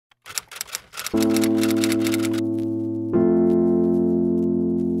Downtown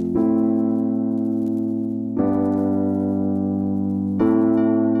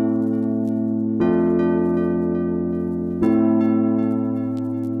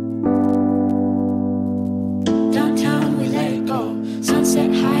we let it go.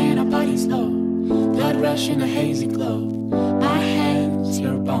 Sunset high and our bodies low. Blood rush in a hazy glow. My hands,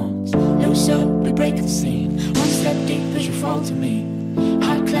 your bones. Loose up, we break the scene. One step deep as you fall to me.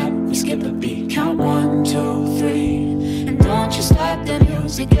 Hot clap, we skip a beat. Count 1, 2, 3. And don't you stop the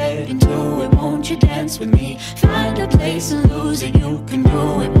music, get into it. Won't you dance with me? Find a place and lose it. You can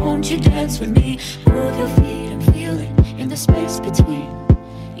do it. Won't you dance with me? Move your feet and feel it in the space between.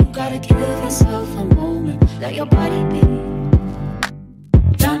 You gotta give yourself a moment. Let your body be.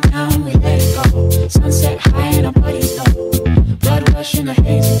 Downtown we let it go. Sunset high and our bodies low. Blood rush in a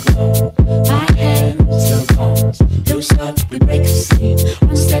hazy glow. My hands, your bones. Loose up, we break the scene.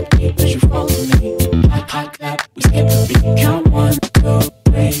 One step deep as you fall to me. Hot clap, we skip a beat. Count 1, 2,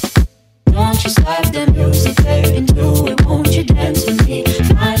 3. Don't you stop the music, get into it. Won't you dance with me?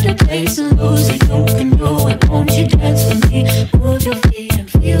 Find a place and lose it. You can do it. Won't you dance with me? Move your feet and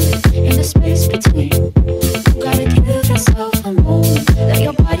feel it in the space between. You gotta give yourself a moment. Let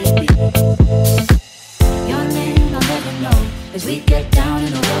your body be. Your name I'll never know as we get down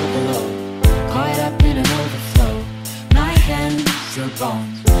in the road below. Caught up in an overflow. My hands, your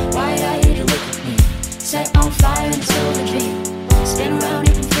bones. Wide-eyed, you look at me. Set on fire in a silver dream. Spin around,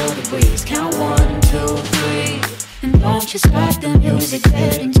 you can feel the breeze. Count 1, 2, 3. And don't you stop the music,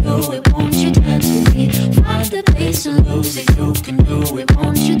 get into it. Won't you dance with me? Find the place and lose it. You can do it.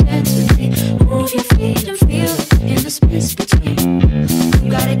 Won't you dance with me? Move your feet and feel it in the space between.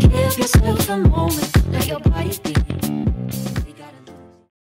 You gotta give yourself a moment.